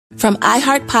From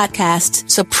iHeart Podcasts,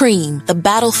 Supreme, The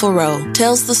Battle for Roe,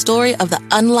 tells the story of the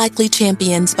unlikely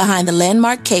champions behind the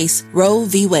landmark case Roe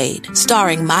v. Wade,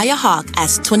 starring Maya Hawke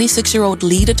as 26-year-old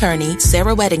lead attorney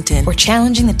Sarah Weddington. We're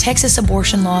challenging the Texas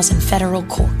abortion laws in federal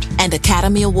court. And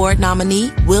Academy Award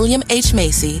nominee William H.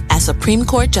 Macy as Supreme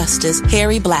Court Justice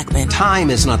Harry Blackmun. Time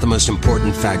is not the most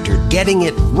important factor. Getting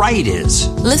it right is.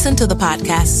 Listen to the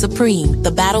podcast Supreme,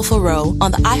 The Battle for Roe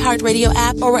on the iHeartRadio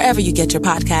app or wherever you get your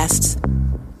podcasts.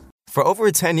 For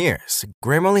over 10 years,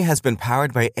 Grammarly has been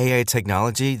powered by AI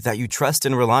technology that you trust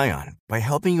and rely on by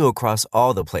helping you across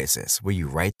all the places where you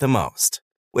write the most.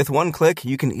 With one click,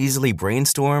 you can easily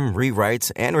brainstorm, rewrite,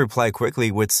 and reply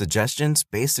quickly with suggestions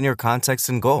based on your context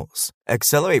and goals.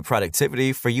 Accelerate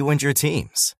productivity for you and your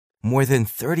teams. More than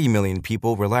 30 million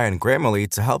people rely on Grammarly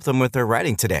to help them with their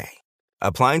writing today.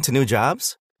 Applying to new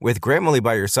jobs? With Grammarly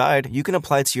by your side, you can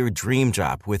apply to your dream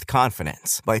job with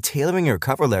confidence by tailoring your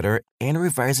cover letter and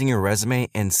revising your resume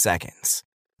in seconds.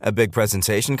 A big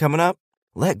presentation coming up?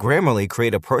 Let Grammarly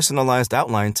create a personalized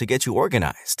outline to get you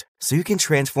organized, so you can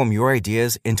transform your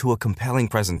ideas into a compelling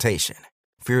presentation.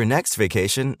 For your next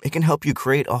vacation, it can help you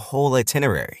create a whole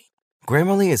itinerary.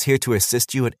 Grammarly is here to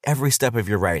assist you at every step of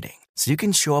your writing, so you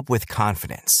can show up with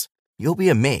confidence. You'll be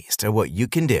amazed at what you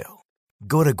can do.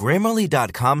 Go to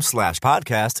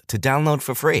Grammarly.com/podcast to download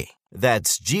for free.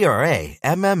 That's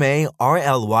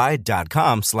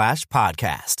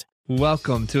GRAMMARLY.com/podcast.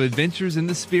 Welcome to Adventures in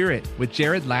the Spirit with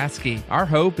Jared Lasky. Our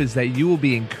hope is that you will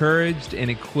be encouraged and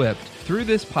equipped through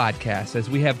this podcast as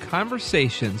we have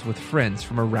conversations with friends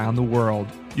from around the world.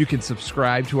 You can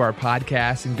subscribe to our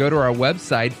podcast and go to our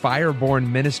website,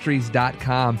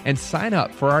 firebornministries.com, and sign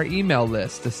up for our email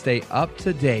list to stay up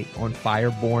to date on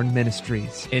Fireborn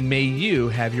Ministries. And may you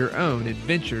have your own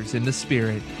adventures in the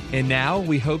Spirit. And now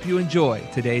we hope you enjoy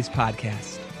today's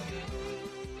podcast.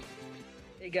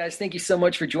 Hey guys, thank you so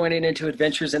much for joining into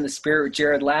Adventures in the Spirit with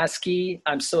Jared Lasky.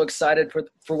 I'm so excited for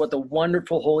what the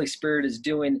wonderful Holy Spirit is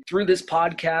doing through this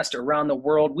podcast around the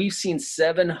world. We've seen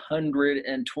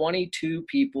 722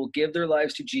 people give their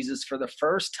lives to Jesus for the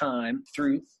first time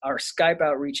through our Skype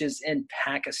outreaches in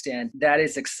Pakistan. That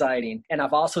is exciting. And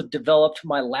I've also developed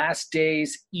my Last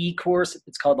Days e-course.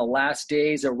 It's called The Last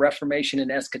Days of Reformation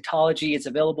and Eschatology. It's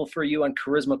available for you on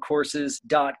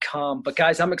charismacourses.com. But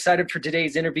guys, I'm excited for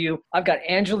today's interview. I've got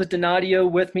Angela Donadio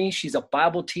with me. She's a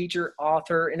Bible teacher,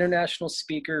 author, international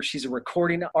speaker. She's a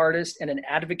recording artist and an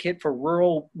advocate for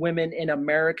rural women in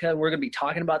America. We're going to be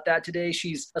talking about that today.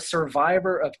 She's a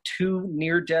survivor of 2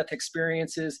 near-death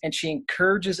experiences, and she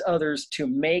encourages others to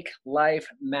make life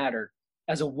matter.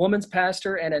 As a woman's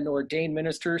pastor and an ordained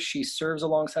minister, she serves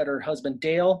alongside her husband,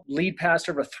 Dale, lead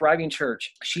pastor of a thriving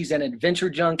church. She's an adventure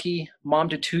junkie, mom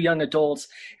to 2 young adults,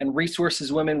 and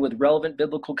resources women with relevant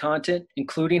biblical content,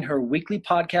 including her weekly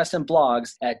podcast and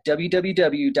blogs at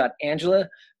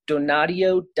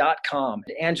www.angeladonadio.com.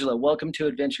 Angela, welcome to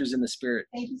Adventures in the Spirit.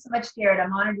 Thank you so much, Jared.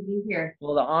 I'm honored to be here.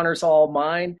 Well, the honor's all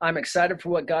mine. I'm excited for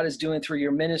what God is doing through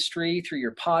your ministry, through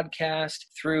your podcast,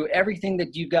 through everything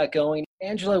that you've got going.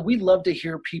 Angela, we love to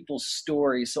hear people's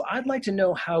stories. So I'd like to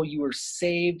know how you were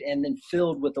saved and then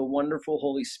filled with the wonderful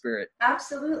Holy Spirit.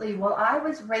 Absolutely. Well, I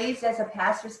was raised as a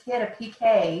pastor's kid, a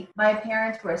PK. My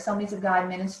parents were Assemblies of God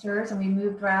ministers, and we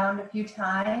moved around a few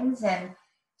times. And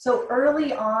so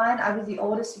early on, I was the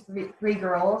oldest of 3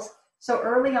 girls. So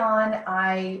early on,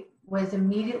 I was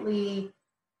immediately,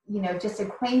 just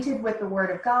acquainted with the Word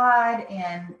of God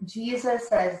and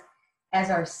Jesus as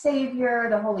our Savior,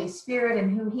 the Holy Spirit,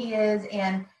 and who He is.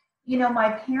 And, my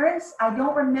parents, I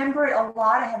don't remember it a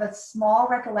lot. I have a small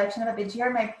recollection of it. But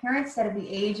Jared, my parents said at the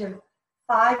age of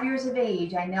 5 years of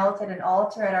age, I knelt at an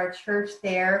altar at our church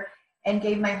there and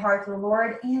gave my heart to the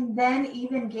Lord, and then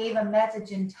even gave a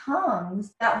message in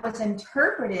tongues that was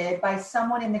interpreted by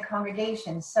someone in the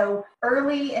congregation. So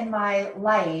early in my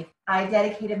life, I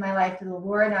dedicated my life to the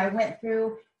Lord, and I went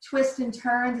through twists and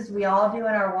turns, as we all do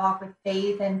in our walk with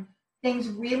faith, and things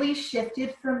really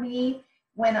shifted for me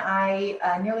when I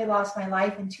nearly lost my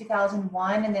life in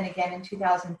 2001, and then again in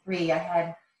 2003. I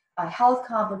had health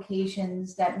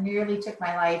complications that nearly took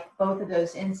my life, both of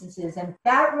those instances. And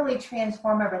that really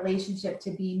transformed my relationship to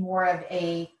be more of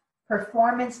a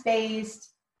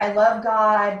performance-based, I love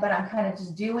God, but I'm kind of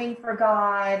just doing for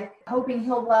God, hoping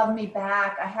He'll love me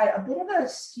back. I had a bit of a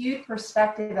skewed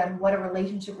perspective on what a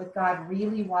relationship with God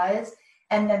really was.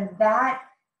 And then that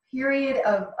period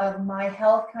of my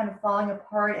health kind of falling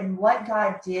apart and what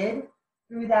God did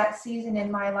through that season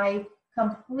in my life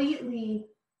completely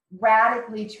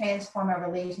radically transform my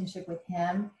relationship with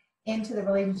Him into the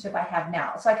relationship I have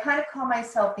now. So I kind of call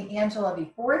myself the Angela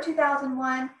before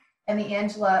 2001 and the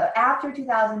Angela after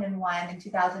 2001 and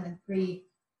 2003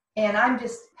 And I'm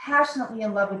just passionately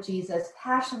in love with Jesus,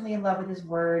 passionately in love with his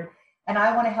word. And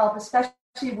I want to help, especially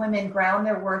women, ground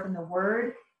their worth in the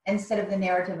word instead of the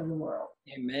narrative of the world.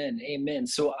 Amen. Amen.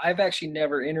 So I've actually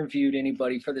never interviewed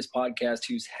anybody for this podcast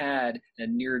who's had a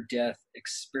near-death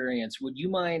experience. Would you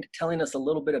mind telling us a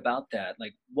little bit about that?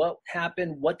 Like, what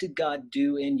happened? What did God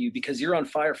do in you? Because you're on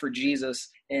fire for Jesus,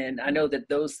 and I know that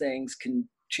those things can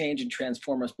change and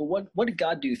transform us. But what did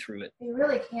God do through it? They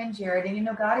really can, Jared. And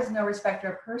God is no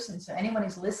respecter of persons. So anyone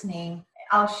who's listening,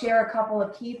 I'll share a couple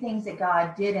of key things that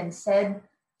God did and said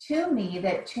to me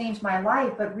that changed my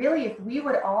life. But really, if we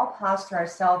would all posture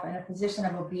ourselves in a position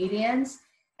of obedience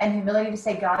and humility to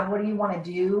say, God, what do you want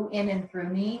to do in and through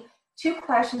me? Two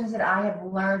questions that I have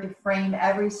learned to frame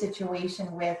every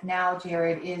situation with now,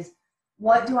 Jared, is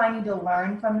what do I need to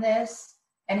learn from this?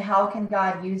 And how can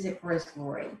God use it for his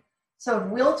glory? So if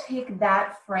we'll take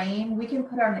that frame, we can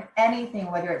put on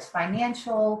anything, whether it's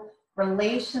financial,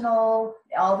 relational,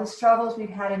 all the struggles we've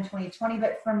had in 2020.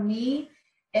 But for me,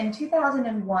 in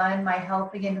 2001, my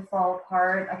health began to fall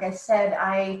apart. Like I said,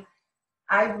 I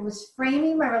was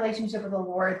framing my relationship with the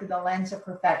Lord through the lens of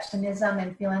perfectionism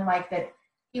and feeling like that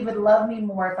he would love me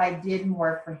more if I did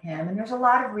more for him. And there's a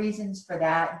lot of reasons for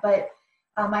that. But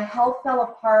my health fell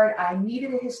apart. I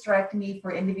needed a hysterectomy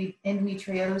for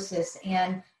endometriosis.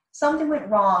 And something went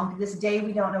wrong. To this day,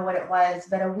 we don't know what it was.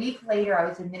 But a week later, I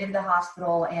was admitted to the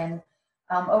hospital, and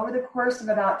over the course of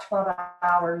about 12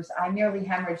 hours, I nearly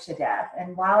hemorrhaged to death.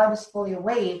 And while I was fully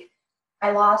awake,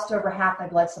 I lost over half my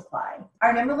blood supply. I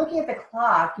remember looking at the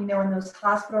clock, in those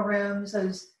hospital rooms,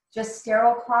 those just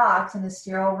sterile clocks in the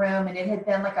sterile room, and it had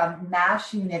been like a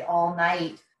MASH unit all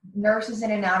night. Nurses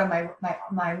in and out of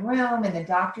my room, and the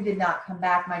doctor did not come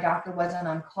back. My doctor wasn't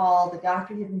on call. The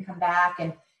doctor didn't come back.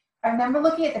 And I remember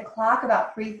looking at the clock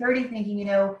about 3:30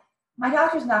 thinking, my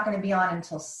doctor's not going to be on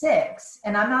until 6,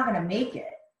 and I'm not going to make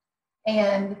it.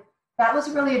 And that was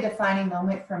really a defining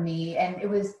moment for me. And it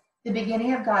was the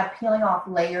beginning of God peeling off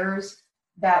layers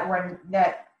that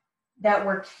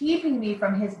were keeping me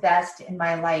from his best in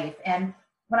my life. And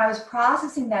when I was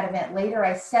processing that event later,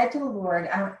 I said to the Lord,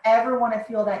 I don't ever want to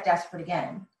feel that desperate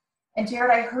again. And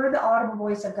Jared, I heard the audible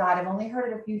voice of God. I've only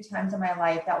heard it a few times in my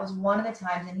life. That was one of the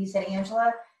times. And he said,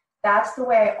 Angela, that's the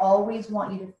way I always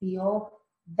want you to feel,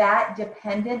 that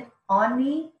dependent on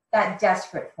me, that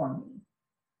desperate for me.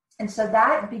 And so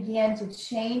that began to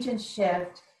change and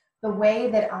shift the way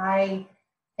that I,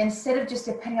 instead of just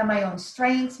depending on my own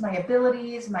strengths, my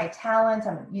abilities, my talents,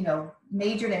 I'm,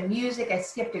 majored in music, I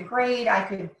skipped a grade, I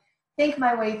could think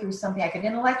my way through something, I could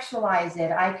intellectualize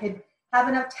it, I could have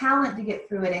enough talent to get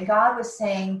through it. And God was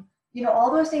saying,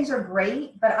 all those things are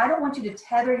great, but I don't want you to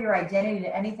tether your identity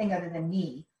to anything other than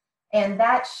me. And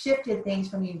that shifted things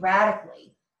for me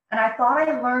radically. And I thought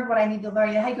I learned what I need to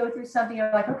learn. I go through something,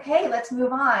 you're like, okay, let's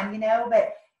move on,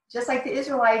 but just like the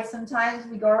Israelites, sometimes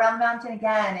we go around the mountain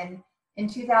again. And in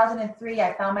 2003,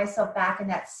 I found myself back in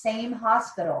that same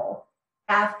hospital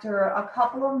after a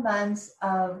couple of months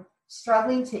of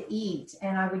struggling to eat.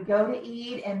 And I would go to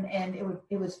eat, and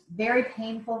it was very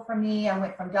painful for me. I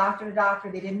went from doctor to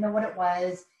doctor. They didn't know what it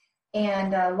was.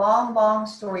 And long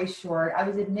story short, I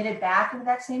was admitted back into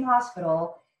that same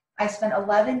hospital. I spent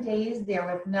 11 days there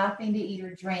with nothing to eat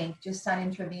or drink, just on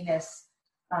intravenous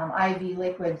IV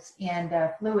liquids and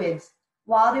fluids,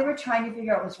 while they were trying to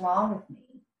figure out what's wrong with me.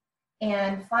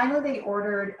 And finally, they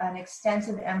ordered an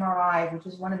extensive MRI, which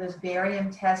is one of those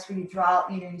barium tests where you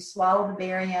swallow the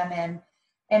barium, and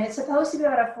it's supposed to be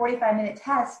about a 45-minute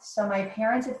test. So my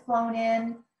parents had flown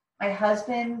in, my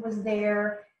husband was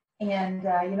there, and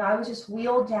I was just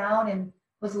wheeled down and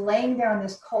was laying there on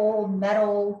this cold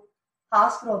metal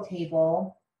hospital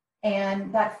table.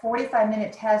 And that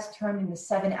 45-minute test turned into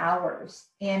 7 hours.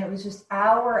 And it was just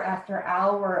hour after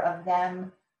hour of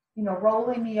them,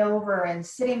 rolling me over and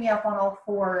sitting me up on all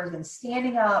fours and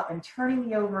standing up and turning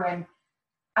me over. And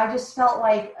I just felt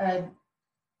like a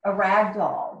rag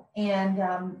doll. And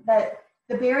that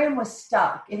the barium was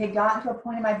stuck. It had gotten to a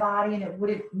point in my body and it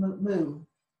wouldn't move.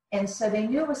 And so they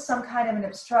knew it was some kind of an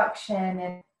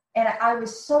obstruction. And I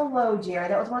was so low,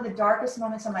 Jared. That was one of the darkest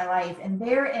moments of my life. And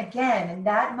there again, in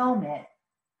that moment,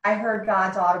 I heard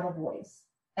God's audible voice.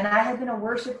 And I had been a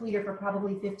worship leader for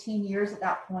probably 15 years at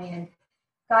that point. And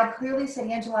God clearly said,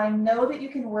 Angela, I know that you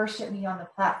can worship me on the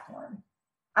platform.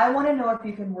 I want to know if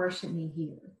you can worship me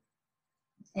here.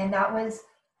 And that was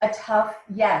a tough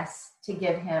yes to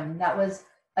give him. That was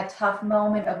a tough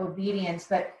moment of obedience.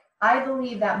 But I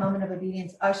believe that moment of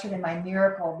obedience ushered in my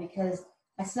miracle, because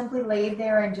I simply laid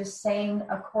there and just sang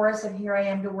a chorus of "Here I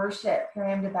am to worship, here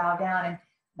I am to bow down." And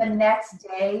the next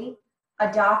day,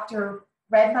 a doctor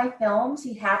read my films.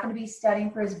 He happened to be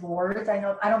studying for his boards. I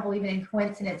don't believe in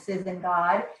coincidences in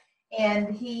God.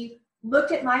 And he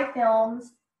looked at my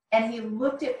films and he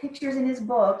looked at pictures in his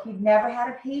book. He'd never had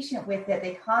a patient with it.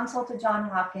 They consulted Johns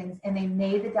Hopkins and they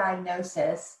made the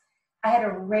diagnosis. I had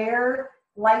a rare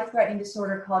life-threatening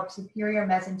disorder called superior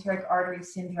mesenteric artery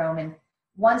syndrome. And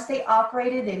once they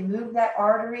operated, they moved that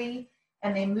artery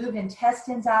and they moved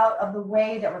intestines out of the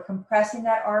way that were compressing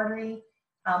that artery.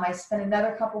 I spent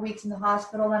another couple weeks in the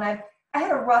hospital, and I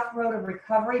had a rough road of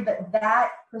recovery, but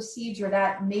that procedure,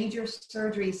 that major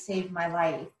surgery saved my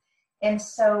life. And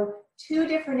so 2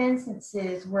 different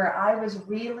instances where I was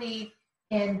really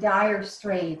in dire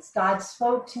straits, God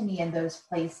spoke to me in those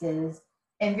places,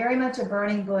 and very much a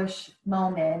burning bush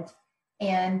moment.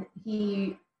 And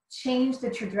he changed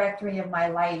the trajectory of my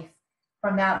life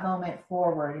from that moment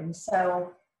forward. And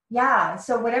so,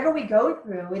 so whatever we go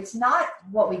through, it's not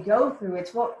what we go through,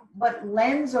 it's what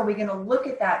lens are we going to look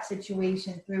at that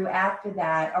situation through after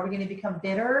that? Are we going to become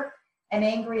bitter and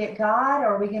angry at God?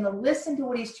 Or are we going to listen to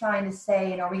what he's trying to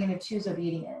say? And are we going to choose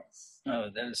obedience? Oh,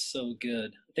 that is so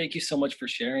good. Thank you so much for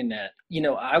sharing that.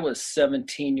 I was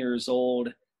 17 years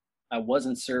old. I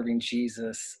wasn't serving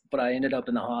Jesus, but I ended up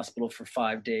in the hospital for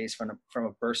 5 days from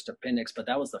a burst appendix. But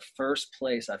that was the first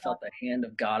place I felt the hand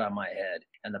of God on my head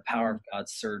and the power of God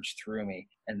surged through me.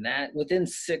 And that within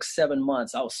 6-7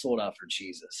 months, I was sold out for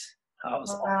Jesus. I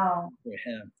was all for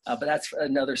him. But that's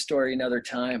another story, another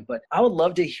time. But I would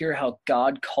love to hear how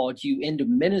God called you into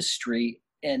ministry,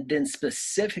 and then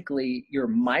specifically your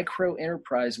micro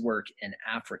enterprise work in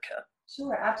Africa.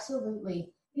 Sure,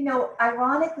 absolutely.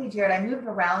 Ironically, Jared, I moved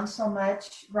around so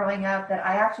much growing up that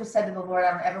I actually said to the Lord,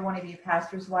 I don't ever want to be a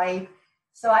pastor's wife.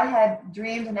 So I had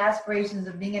dreams and aspirations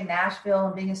of being in Nashville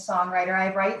and being a songwriter.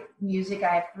 I write music.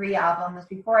 I have 3 albums.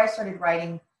 Before I started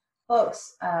writing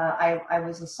books, I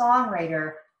was a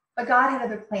songwriter. But God had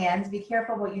other plans. Be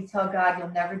careful what you tell God you'll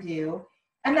never do.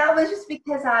 And that was just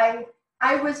because I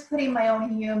was putting my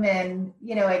own human,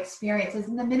 experiences.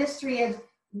 And the ministry is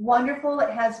wonderful. It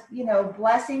has,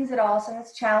 blessings. It also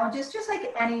has challenges, just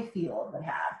like any field would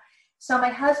have. So my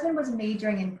husband was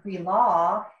majoring in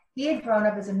pre-law. He had grown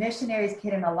up as a missionary's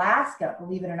kid in Alaska,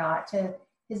 believe it or not.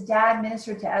 His dad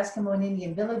ministered to Eskimo and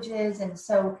Indian villages. And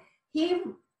so he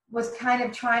was kind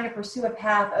of trying to pursue a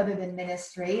path other than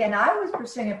ministry. And I was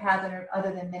pursuing a path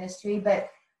other than ministry, but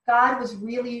God was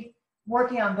really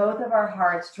working on both of our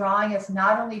hearts, drawing us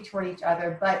not only toward each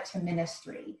other, but to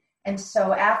ministry. And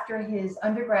so after his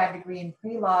undergrad degree in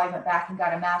pre-law, I went back and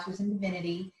got a master's in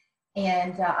divinity.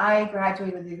 And I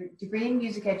graduated with a degree in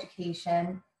music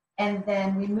education. And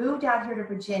then we moved out here to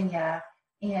Virginia.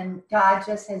 And God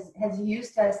just has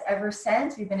used us ever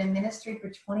since. We've been in ministry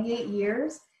for 28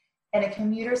 years in a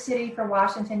commuter city for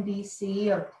Washington, D.C.,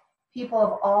 of people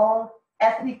of all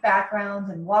ethnic backgrounds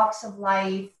and walks of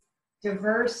life,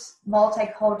 diverse,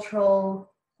 multicultural,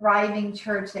 thriving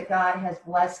church that God has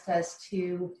blessed us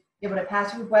to be able to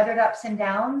pastor. We've weathered ups and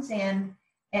downs, and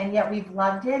yet we've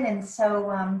loved it. And so,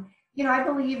 I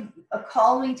believe a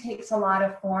calling takes a lot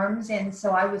of forms. And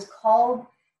so I was called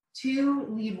to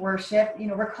lead worship.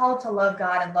 We're called to love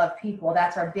God and love people.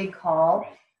 That's our big call.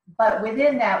 But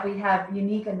within that, we have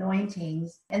unique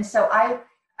anointings. And so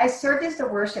I served as the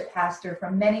worship pastor for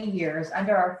many years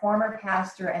under our former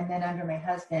pastor and then under my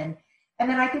husband. And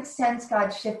then I could sense God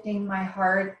shifting my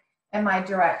heart and my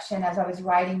direction as I was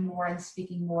writing more and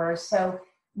speaking more. So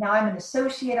now I'm an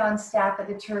associate on staff at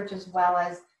the church, as well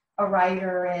as a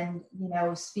writer and,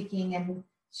 speaking and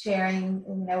sharing,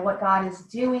 what God is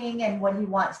doing and what he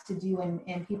wants to do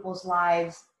in people's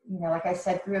lives, like I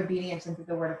said, through obedience and through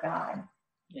the word of God.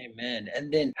 Amen.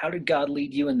 And then how did God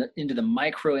lead you into the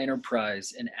micro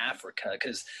enterprise in Africa?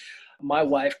 Because my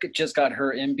wife just got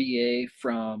her MBA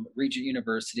from Regent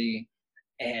University,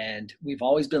 and we've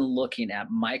always been looking at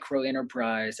micro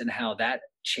enterprise and how that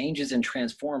changes and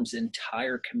transforms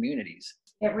entire communities.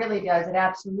 It really does. It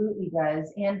absolutely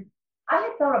does. And I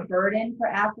had felt a burden for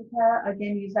Africa.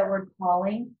 Again, use that word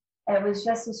calling. It was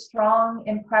just a strong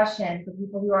impression for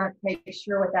people who aren't quite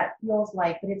sure what that feels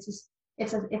like. But it's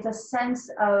a sense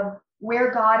of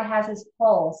where God has his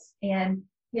pulse and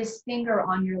his finger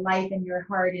on your life and your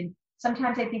heart. And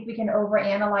sometimes I think we can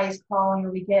overanalyze calling,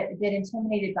 or we get a bit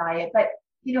intimidated by it. But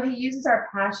he uses our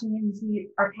passions,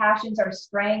 our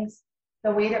strengths,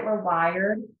 the way that we're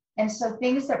wired. And so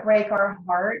things that break our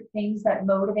heart, things that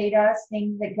motivate us,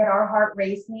 things that get our heart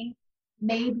racing,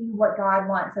 may be what God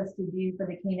wants us to do for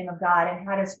the kingdom of God, and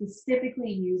how to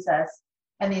specifically use us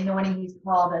and the anointing he's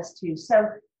called us to. So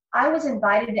I was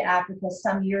invited to Africa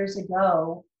some years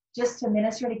ago just to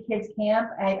minister to kids camp.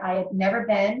 I had never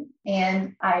been,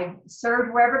 and I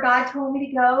served wherever God told me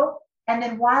to go. And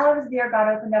then while I was there,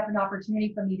 God opened up an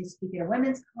opportunity for me to speak at a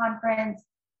women's conference.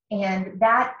 And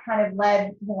that kind of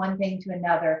led one thing to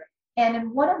another. And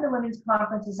in one of the women's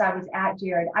conferences I was at,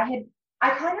 Jared, I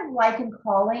kind of liken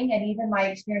calling and even my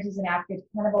experience as an advocate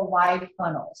kind of a wide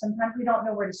funnel. Sometimes we don't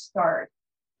know where to start.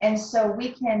 And so we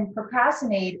can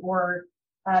procrastinate or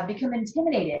become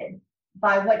intimidated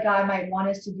by what God might want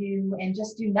us to do and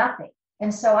just do nothing.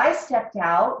 And so I stepped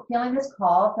out feeling this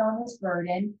call, feeling this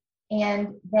burden,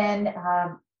 and then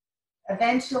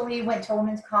eventually went to a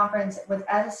women's conference, was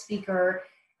as a speaker.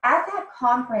 At that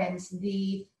conference,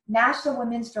 the National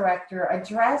Women's Director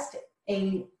addressed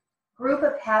a group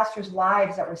of pastors'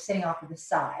 wives that were sitting off to the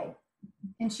side.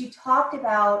 And she talked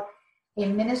about a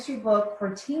ministry book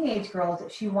for teenage girls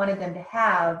that she wanted them to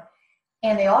have.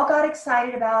 And they all got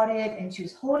excited about it. And she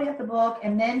was holding up the book.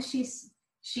 And then she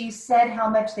said how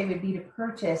much they would be to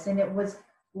purchase. And it was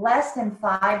less than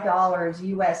 $5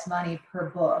 US money per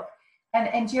book.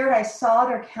 And Jared, I saw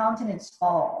their countenance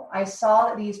fall. I saw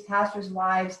that these pastors'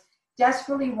 wives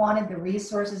desperately wanted the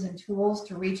resources and tools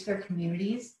to reach their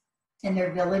communities and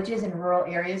their villages and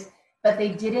rural areas, but they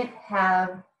didn't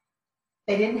have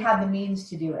the means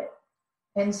to do it.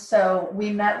 And so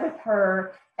we met with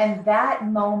her, and that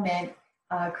moment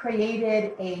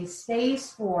created a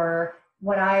space for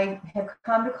what I have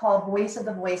come to call Voice of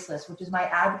the Voiceless, which is my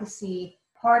advocacy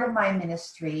part of my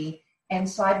ministry. And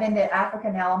so I've been to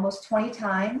Africa now almost 20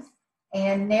 times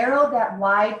and narrowed that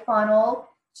wide funnel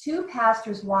to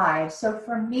pastors' wives. So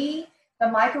for me, the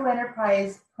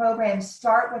microenterprise programs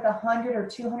start with $100 or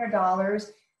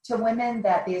 $200 to women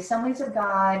that the Assemblies of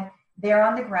God, they're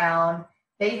on the ground.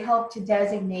 They help to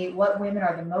designate what women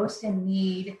are the most in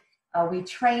need. We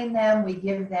train them, we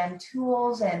give them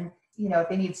tools, and if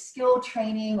they need skill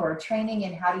training or training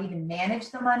in how to even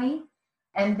manage the money.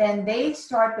 And then they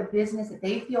start the business that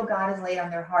they feel God has laid on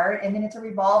their heart. And then it's a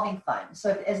revolving fund.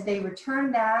 So as they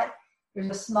return that, there's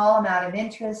a small amount of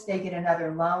interest, they get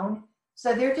another loan.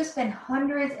 So there've just been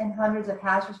hundreds and hundreds of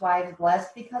pastors' wives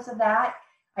blessed because of that.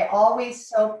 I always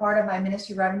sow part of my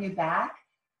ministry revenue back.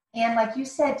 And like you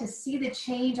said, to see the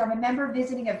change, I remember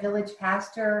visiting a village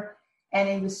pastor, and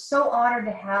he was so honored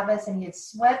to have us, and he had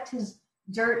swept his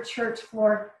dirt church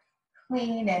floor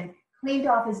clean and cleaned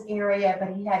off his area,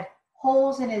 but he had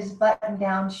holes in his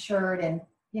button-down shirt. And,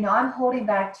 I'm holding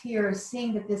back tears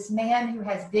seeing that this man who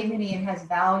has dignity and has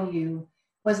value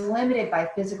was limited by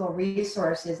physical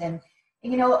resources. And,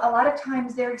 a lot of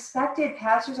times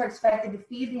pastors are expected to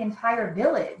feed the entire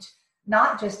village,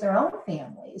 not just their own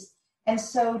families. And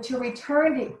so to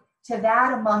return to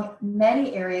that among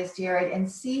many areas, Jared,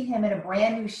 and see him in a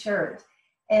brand new shirt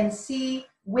and see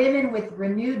women with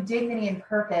renewed dignity and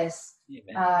purpose,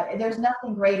 there's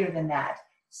nothing greater than that.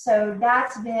 So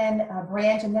that's been a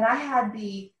branch. And then I had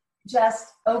the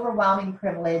just overwhelming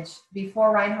privilege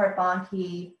before Reinhard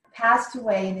Bonnke passed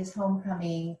away in his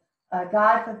homecoming.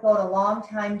 God fulfilled a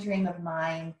long-time dream of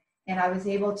mine, and I was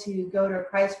able to go to a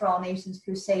Christ for All Nations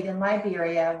crusade in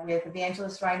Liberia with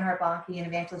evangelist Reinhard Bonnke and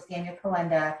evangelist Daniel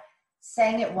Kalenda,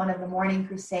 sang at one of the morning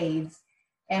crusades,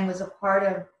 and was a part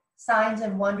of signs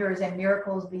and wonders and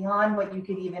miracles beyond what you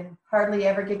could even hardly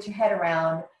ever get your head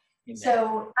around. Amen.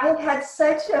 So I've had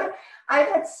such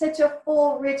a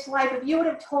full, rich life. If you would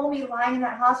have told me lying in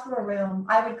that hospital room,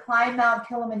 I would climb Mount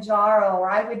Kilimanjaro, or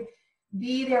I would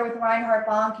be there with Reinhard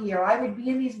Bonnke, or I would be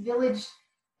in these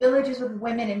villages with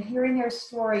women and hearing their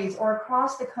stories, or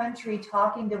across the country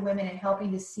talking to women and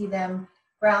helping to see them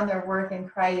ground their worth in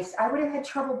Christ, I would have had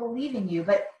trouble believing you.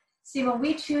 But see, when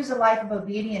we choose a life of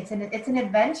obedience, and it's an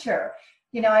adventure,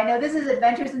 I know this is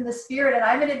Adventures in the Spirit, and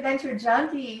I'm an adventure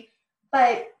junkie,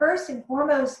 but first and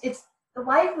foremost, it's the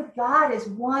life with God is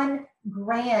one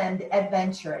grand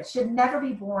adventure. It should never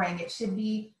be boring. It should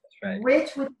be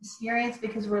rich with experience,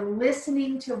 because we're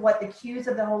listening to what the cues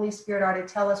of the Holy Spirit are to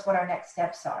tell us what our next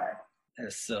steps are.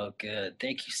 That's so good.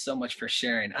 Thank you so much for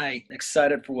sharing. I'm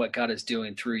excited for what God is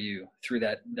doing through you, through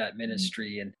that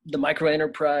ministry. And the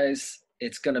microenterprise,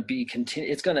 it's going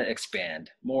to expand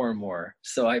more and more.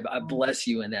 So I bless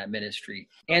you in that ministry.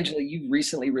 Angela, you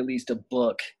recently released a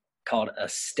book called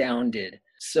Astounded.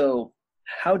 So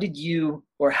how do you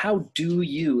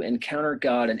encounter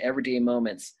God in everyday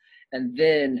moments? And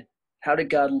then how did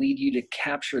God lead you to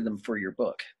capture them for your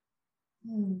book?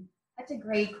 That's a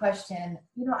great question.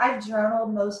 I've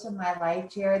journaled most of my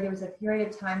life, Jared. There was a period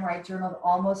of time where I journaled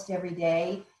almost every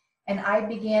day. And I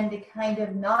began to kind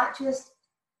of not just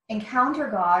encounter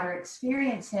God or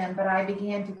experience him, but I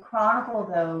began to chronicle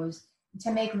those,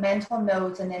 to make mental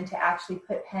notes, and then to actually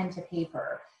put pen to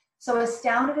paper. So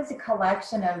Astounded is a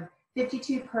collection of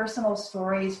 52 personal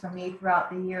stories from me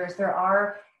throughout the years. There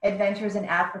are adventures in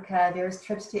Africa. There's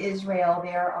trips to Israel.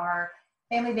 There are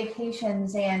family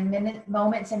vacations and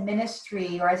moments in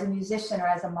ministry, or as a musician or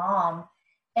as a mom.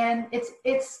 And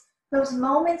it's those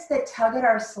moments that tug at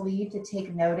our sleeve to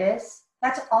take notice.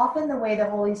 That's often the way the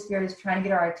Holy Spirit is trying to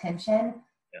get our attention.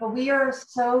 Yeah. But we are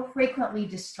so frequently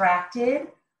distracted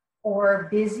or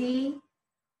busy,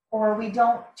 or we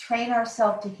don't train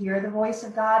ourselves to hear the voice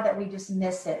of God, that we just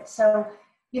miss it. So,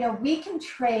 we can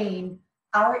train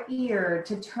our ear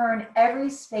to turn every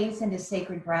space into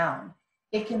sacred ground.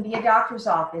 It can be a doctor's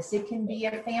office. It can be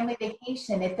a family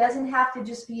vacation. It doesn't have to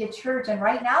just be a church. And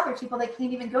right now there's people that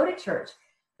can't even go to church.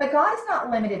 But God is not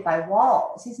limited by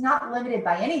walls. He's not limited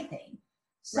by anything.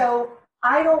 So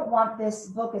I don't want this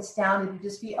book Astounded to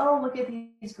just be, oh, look at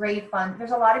these great fun.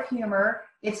 There's a lot of humor.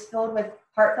 It's filled with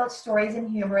heartfelt stories and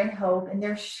humor and hope. And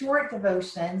they're short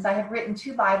devotions. I have written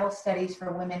 2 Bible studies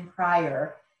for women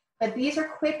prior. But these are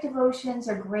quick devotions,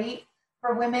 are great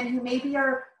for women who maybe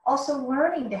are also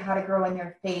learning how to grow in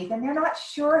their faith, and they're not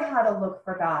sure how to look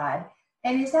for God.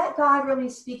 And is that God really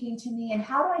speaking to me? And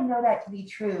how do I know that to be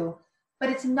true? But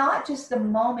it's not just the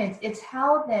moments, it's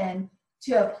how then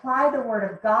to apply the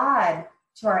word of God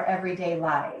to our everyday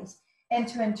lives and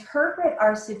to interpret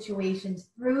our situations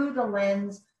through the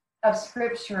lens of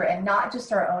Scripture and not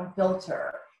just our own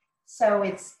filter. So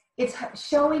it's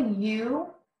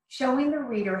showing the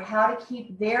reader how to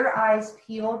keep their eyes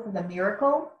peeled for the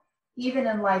miracle, even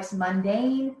in life's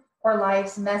mundane or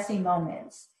life's messy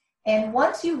moments. And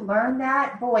once you learn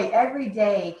that, boy, every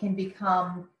day can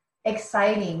become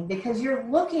exciting because you're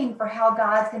looking for how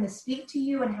God's going to speak to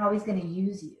you and how he's going to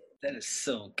use you. That is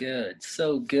so good.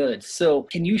 So good. So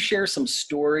can you share some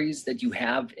stories that you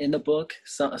have in the book?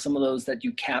 Some of those that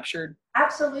you captured?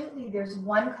 Absolutely. There's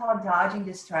one called Dodging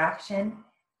Distraction.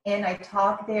 And I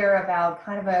talk there about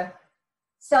kind of a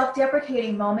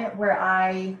self-deprecating moment where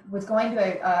I was going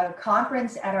to a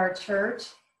conference at our church,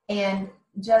 and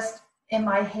just in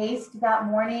my haste that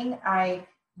morning, I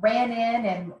ran in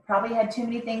and probably had too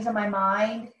many things on my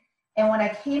mind. And when I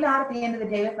came out at the end of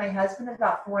the day with my husband, it was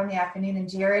about 4 p.m, and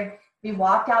Jared, we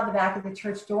walked out the back of the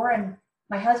church door, and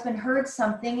my husband heard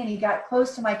something, and he got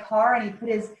close to my car, and he put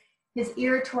his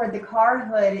ear toward the car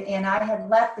hood, and I had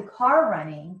left the car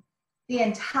running the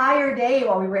entire day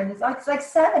while we were in this. It's like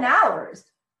 7 hours.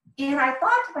 And I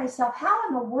thought to myself, how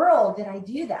in the world did I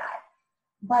do that?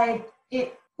 But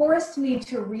it forced me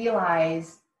to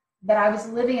realize that I was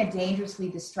living a dangerously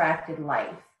distracted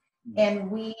life. And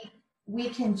we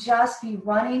can just be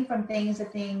running from thing to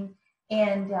thing.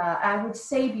 And I would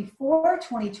say before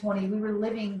 2020, we were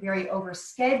living very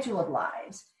overscheduled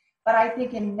lives. But I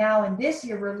think now in this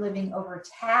year, we're living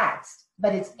overtaxed.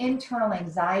 But it's internal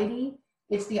anxiety.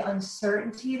 It's the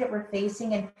uncertainty that we're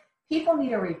facing. And people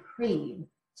need a reprieve.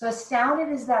 So Astounded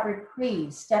is that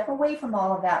reprieve. Step away from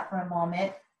all of that for a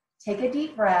moment. Take a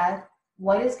deep breath.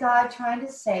 What is God trying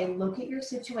to say? Look at your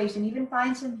situation. Even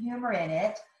find some humor in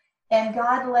it. And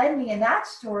God led me in that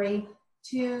story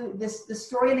to the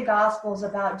story in the Gospels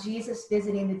about Jesus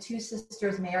visiting the 2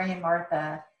 sisters, Mary and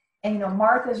Martha. And,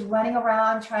 Martha's running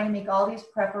around trying to make all these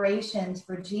preparations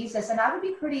for Jesus. And I would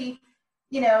be pretty,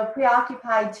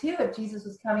 preoccupied too if Jesus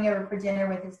was coming over for dinner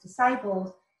with his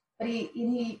disciples. But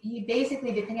he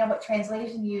basically, depending on what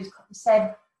translation you use,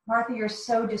 said, Martha, you're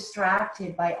so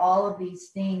distracted by all of these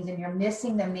things and you're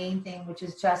missing the main thing, which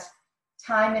is just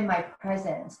time in my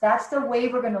presence. That's the way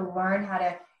we're going to learn how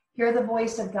to hear the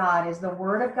voice of God, is the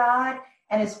word of God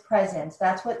and his presence.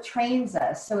 That's what trains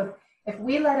us. So if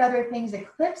we let other things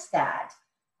eclipse that,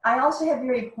 I also have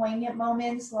very poignant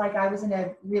moments. Like I was in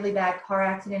a really bad car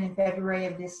accident in February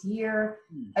of this year.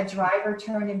 A driver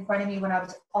turned in front of me when I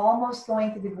was almost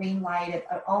going through the green light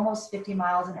at almost 50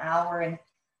 miles an hour. And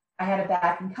I had a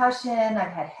bad concussion.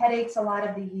 I've had headaches a lot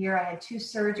of the year. I had 2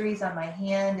 surgeries on my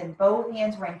hand, and both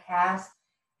hands were in casts.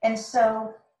 And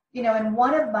so, in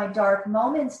one of my dark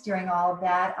moments during all of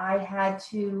that, I had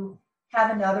to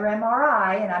have another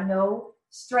MRI, and I'm no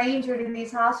stranger to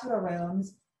these hospital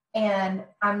rooms. And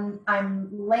I'm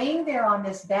laying there on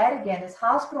this bed again, this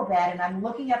hospital bed, and I'm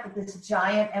looking up at this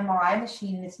giant MRI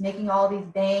machine, and it's making all these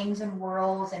bangs and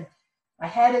whirls, and my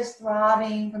head is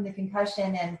throbbing from the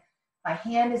concussion, and my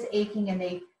hand is aching.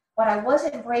 And what I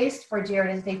wasn't braced for,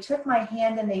 Jared, is they took my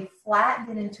hand and they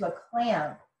flattened it into a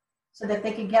clamp so that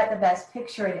they could get the best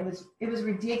picture. And it was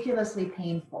ridiculously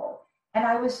painful. And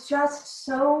I was just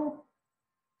so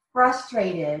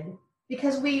frustrated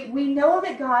because we know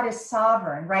that God is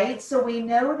sovereign, right? So we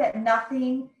know that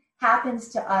nothing happens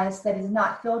to us that is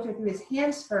not filtered through his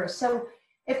hands first. So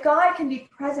if God can be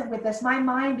present with us, my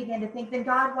mind began to think, then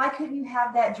God, why couldn't you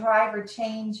have that driver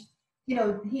change?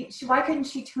 Why couldn't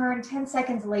she turn 10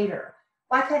 seconds later?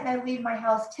 Why couldn't I leave my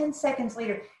house 10 seconds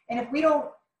later? And if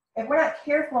we're not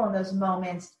careful in those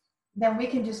moments, then we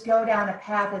can just go down a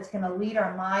path that's going to lead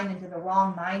our mind into the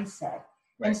wrong mindset.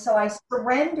 Right. And so I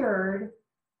surrendered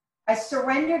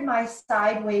my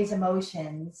sideways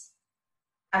emotions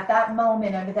at that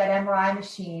moment under that MRI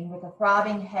machine with a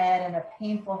throbbing head and a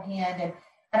painful hand.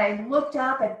 And I looked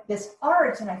up at this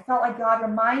art and I felt like God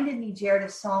reminded me, Jared,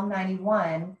 of Psalm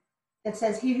 91 that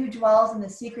says, he who dwells in the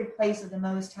secret place of the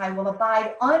Most High will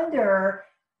abide under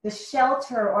the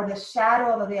shelter or the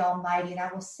shadow of the Almighty. And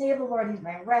I will say of the Lord, he's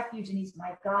my refuge and he's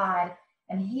my God,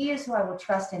 and he is who I will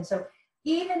trust in. So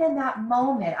even in that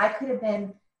moment, I could have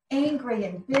been angry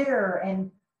and bitter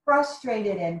and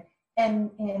frustrated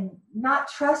and not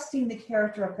trusting the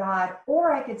character of God.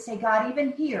 Or I could say, God,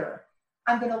 even here,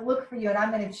 I'm going to look for you and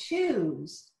I'm going to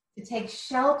choose to take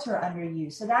shelter under you.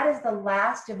 So that is the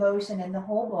last devotion in the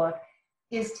whole book,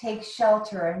 is take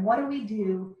shelter. And what do we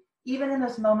do? Even in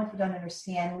those moments we don't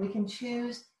understand, we can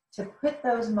choose to put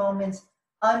those moments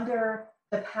under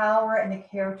the power and the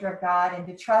character of God and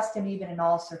to trust him even in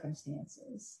all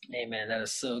circumstances. Amen. That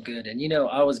is so good. And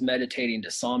I was meditating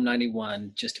to Psalm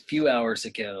 91 just a few hours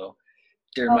ago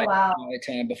during my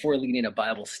time before leading a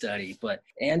Bible study. But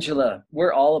Angela,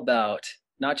 we're all about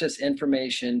not just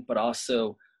information, but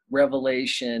also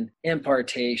revelation,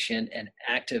 impartation, and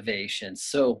activation.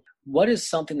 So what is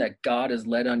something that God has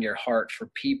led on your heart for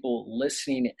people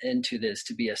listening into this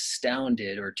to be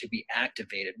astounded or to be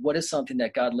activated? What is something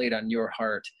that God laid on your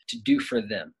heart to do for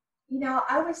them?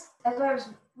 As I was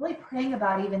really praying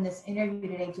about even this interview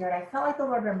today, Jared, I felt like the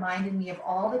Lord reminded me of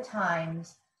all the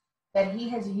times that he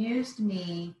has used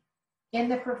me in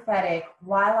the prophetic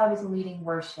while I was leading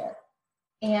worship.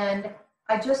 And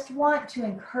I just want to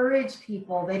encourage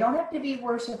people. They don't have to be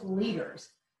worship leaders,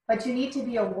 but you need to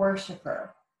be a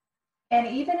worshiper. And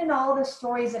even in all the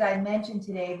stories that I mentioned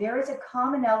today, there is a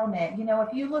common element.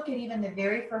 If you look at even the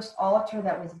very first altar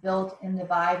that was built in the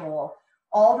Bible,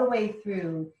 all the way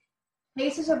through,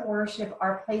 places of worship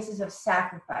are places of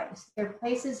sacrifice. They're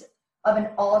places of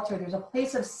an altar. There's a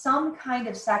place of some kind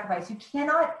of sacrifice. You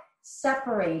cannot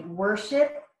separate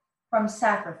worship from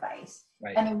sacrifice.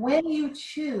 Right. And when you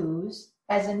choose,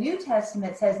 as the New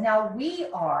Testament says, now we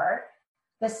are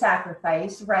the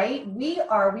sacrifice, right? We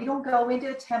don't go into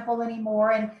a temple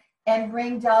anymore and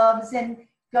bring doves and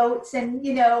goats and,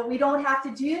 we don't have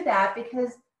to do that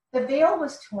because the veil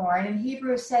was torn, and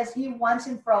Hebrews says he once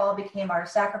and for all became our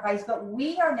sacrifice, but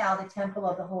we are now the temple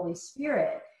of the Holy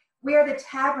Spirit. We are the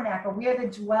tabernacle. We are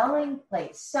the dwelling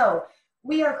place. So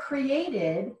we are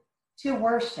created to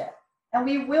worship, and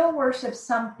we will worship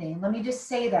something. Let me just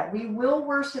say that. We will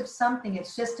worship something.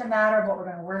 It's just a matter of what we're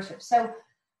going to worship. So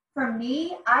for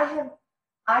me, I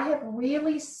have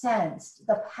really sensed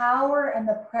the power and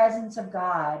the presence of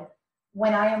God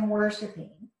when I am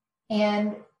worshiping.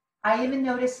 And I even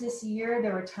noticed this year,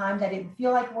 there were times I didn't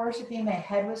feel like worshiping. My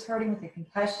head was hurting with a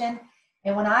concussion.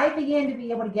 And when I began to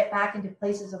be able to get back into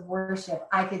places of worship,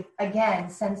 I could, again,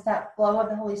 sense that flow of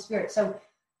the Holy Spirit. So,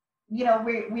 we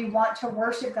want to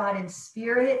worship God in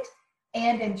spirit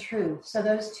and in truth. So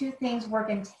those two things work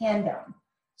in tandem.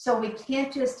 So we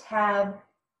can't just have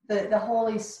the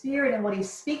Holy Spirit and what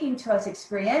he's speaking to us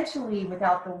experientially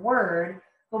without the word,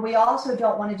 but we also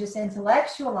don't want to just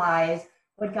intellectualize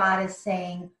what God is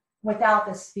saying without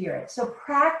the Spirit. So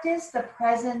practice the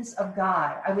presence of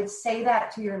God. I would say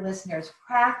that to your listeners.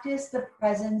 Practice the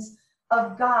presence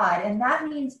of God. And that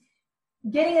means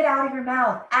getting it out of your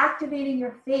mouth, activating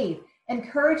your faith,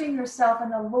 encouraging yourself in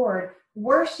the Lord,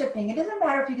 worshiping. It doesn't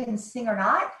matter if you can sing or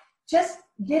not. Just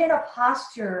get in a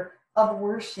posture of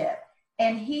worship,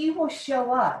 and he will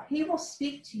show up. He will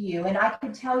speak to you. And I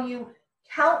can tell you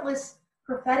countless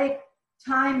prophetic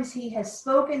times he has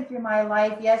spoken through my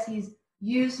life. Yes, he's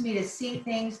used me to see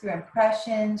things through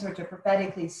impressions, or to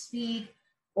prophetically speak,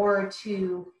 or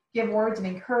to give words of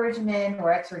encouragement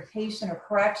or exhortation or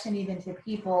correction even to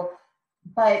people.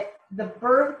 But the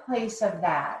birthplace of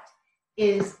that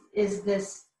is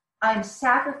this: I'm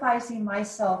sacrificing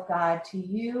myself, God, to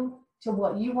you, to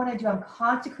what you want to do. I'm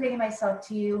consecrating myself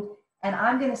to you, and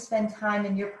I'm going to spend time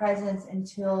in your presence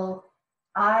until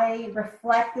I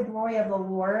reflect the glory of the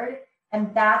Lord.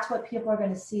 And that's what people are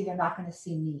going to see. They're not going to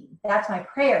see me. That's my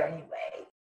prayer anyway.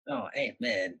 Oh,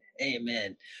 amen.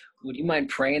 Amen. Would you mind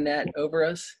praying that over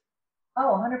us?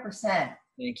 Oh, 100%.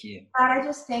 Thank you. God, I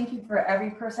just thank you for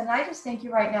every person. I just thank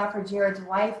you right now for Jared's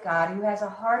wife, God, who has a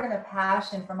heart and a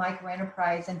passion for Micro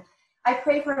Enterprise. And I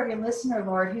pray for every listener,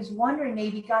 Lord, who's wondering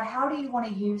maybe, God, how do you want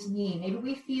to use me? Maybe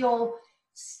we feel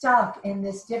stuck in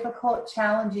this difficult,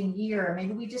 challenging year.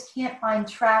 Maybe we just can't find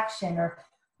traction, or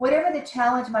whatever the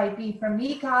challenge might be. For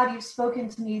me, God, you've spoken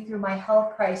to me through my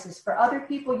health crisis. For other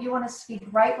people, you want to speak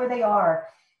right where they are,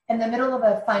 in the middle of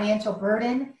a financial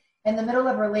burden, in the middle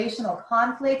of relational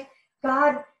conflict.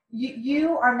 God,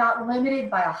 you are not limited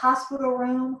by a hospital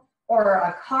room or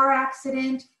a car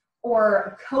accident or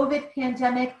a COVID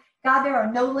pandemic. God, there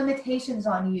are no limitations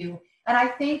on you. And I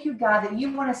thank you, God, that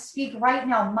you want to speak right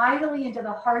now mightily into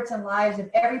the hearts and lives of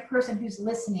every person who's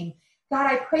listening. God,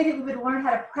 I pray that we would learn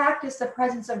how to practice the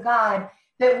presence of God,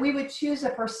 that we would choose a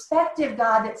perspective,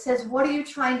 God, that says, what are you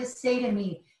trying to say to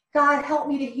me? God, help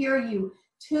me to hear you.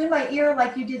 Tune my ear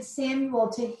like you did Samuel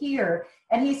to hear.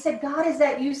 And he said, God, is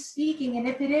that you speaking? And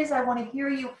if it is, I want to hear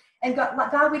you. And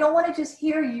God, we don't want to just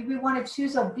hear you. We want to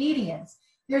choose obedience.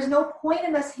 There's no point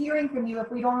in us hearing from you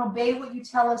if we don't obey what you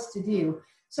tell us to do.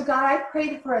 So God, I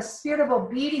pray for a spirit of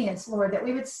obedience, Lord, that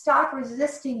we would stop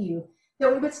resisting you,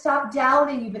 that we would stop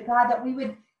doubting you, but God, that we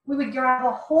would grab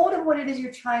a hold of what it is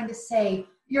you're trying to say.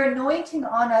 Your anointing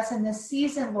on us in this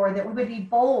season, Lord, that we would be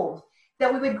bold,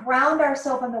 that we would ground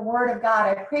ourselves in the word of God.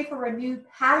 I pray for renewed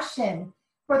passion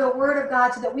for the word of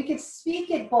God so that we could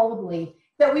speak it boldly,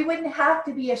 that we wouldn't have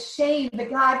to be ashamed. But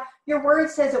God, your word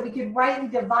says that we could rightly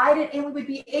divide it and we would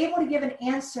be able to give an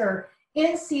answer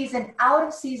in season, out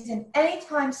of season,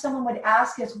 anytime someone would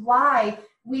ask us why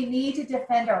we need to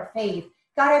defend our faith.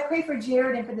 God, I pray for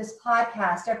Jared and for this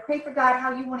podcast. I pray for God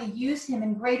how you want to use him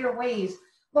in greater ways.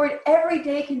 Lord, every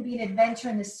day can be an adventure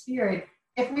in the spirit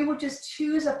if we would just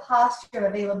choose a posture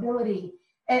of availability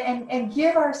and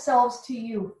give ourselves to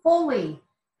you fully,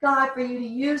 God, for you to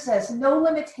use us. No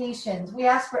limitations. We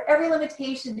ask for every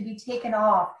limitation to be taken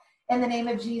off in the name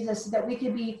of Jesus so that we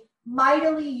could be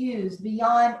mightily used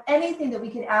beyond anything that we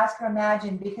could ask or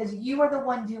imagine, because you are the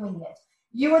one doing it.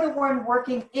 You are the one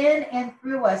working in and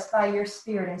through us by your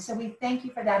Spirit. And so we thank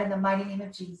you for that in the mighty name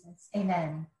of Jesus.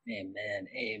 Amen. Amen.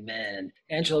 Amen.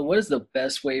 Angela, what is the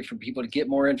best way for people to get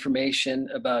more information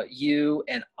about you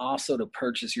and also to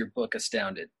purchase your book,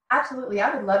 Astounded? Absolutely.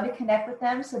 I would love to connect with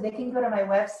them, so they can go to my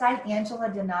website,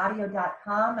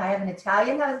 angeladonadio.com. I have an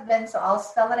Italian husband, so I'll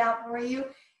spell it out for you.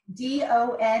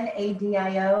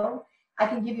 Donadio. I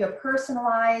can give you a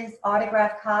personalized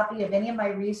autographed copy of any of my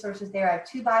resources there. I have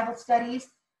 2 Bible studies,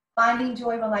 Finding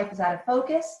Joy When Life Is Out of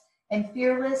Focus, and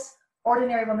Fearless,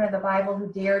 Ordinary Women of the Bible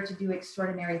Who Dare to Do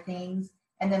Extraordinary Things.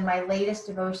 And then my latest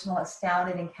devotional,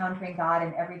 Astounded, Encountering God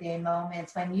in Everyday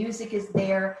Moments. My music is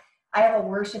there. I have a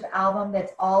worship album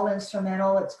that's all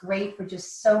instrumental. It's great for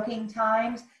just soaking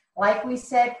times. Like we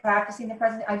said, practicing the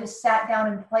present. I just sat down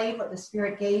and played what the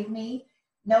Spirit gave me.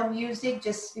 No music,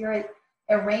 just Spirit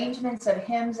arrangements of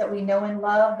hymns that we know and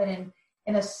love, but in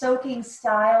a soaking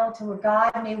style to where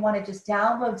God may want to just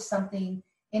download something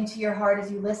into your heart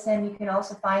as you listen. You can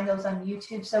also find those on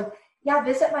YouTube. So yeah,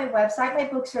 visit my website. My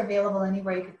books are available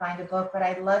anywhere you can find a book, but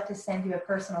I'd love to send you a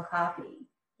personal copy.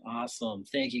 Awesome.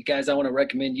 Thank you, guys. I want to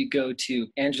recommend you go to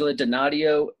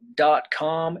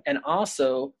angeladonadio.com and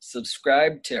also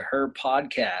subscribe to her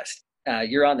podcast.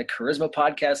 You're on the Charisma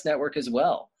Podcast Network as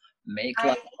well.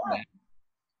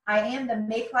 I am the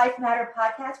Make Life Matter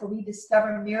podcast, where we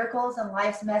discover miracles in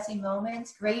life's messy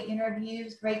moments, great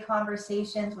interviews, great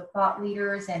conversations with thought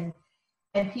leaders and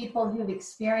people who've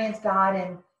experienced God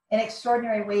in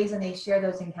extraordinary ways, and they share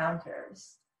those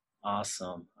encounters.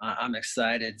 Awesome. I'm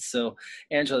excited. So,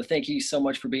 Angela, thank you so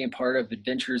much for being part of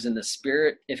Adventures in the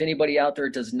Spirit. If anybody out there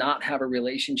does not have a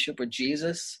relationship with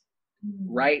Jesus,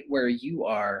 right where you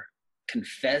are,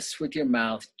 confess with your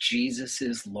mouth, Jesus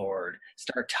is Lord.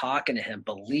 Start talking to him.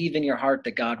 Believe in your heart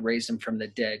that God raised him from the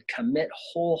dead. Commit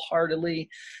wholeheartedly.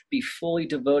 Be fully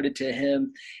devoted to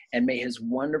him. And may his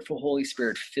wonderful Holy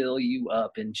Spirit fill you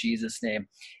up in Jesus' name.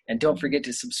 And don't forget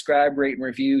to subscribe, rate, and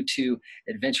review to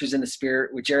Adventures in the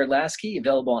Spirit with Jared Lasky,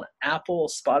 available on Apple,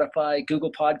 Spotify,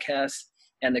 Google Podcasts,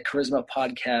 and the Charisma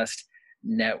Podcast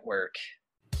Network.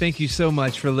 Thank you so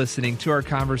much for listening to our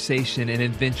conversation in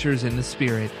Adventures in the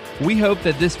Spirit. We hope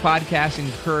that this podcast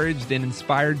encouraged and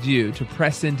inspired you to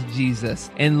press into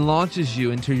Jesus and launches you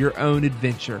into your own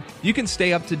adventure. You can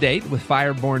stay up to date with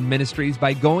Fireborn Ministries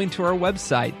by going to our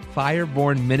website,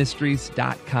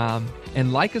 firebornministries.com,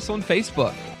 and like us on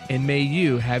Facebook. And may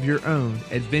you have your own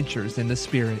Adventures in the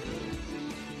Spirit.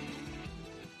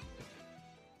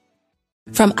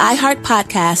 From iHeart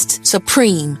Podcasts,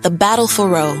 Supreme, The Battle for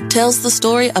Roe tells the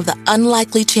story of the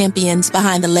unlikely champions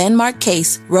behind the landmark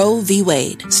case Roe v.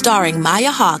 Wade, starring Maya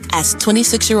Hawke as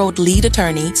 26-year-old lead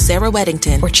attorney Sarah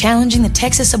Weddington for challenging the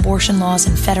Texas abortion laws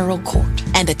in federal court,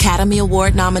 and Academy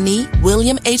Award nominee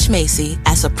William H. Macy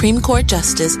as Supreme Court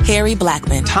Justice Harry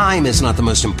Blackmun. Time is not the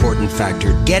most important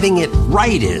factor. Getting it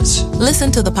right is.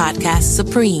 Listen to the podcast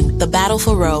Supreme, The Battle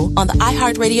for Roe on the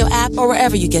iHeartRadio app or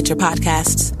wherever you get your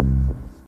podcasts.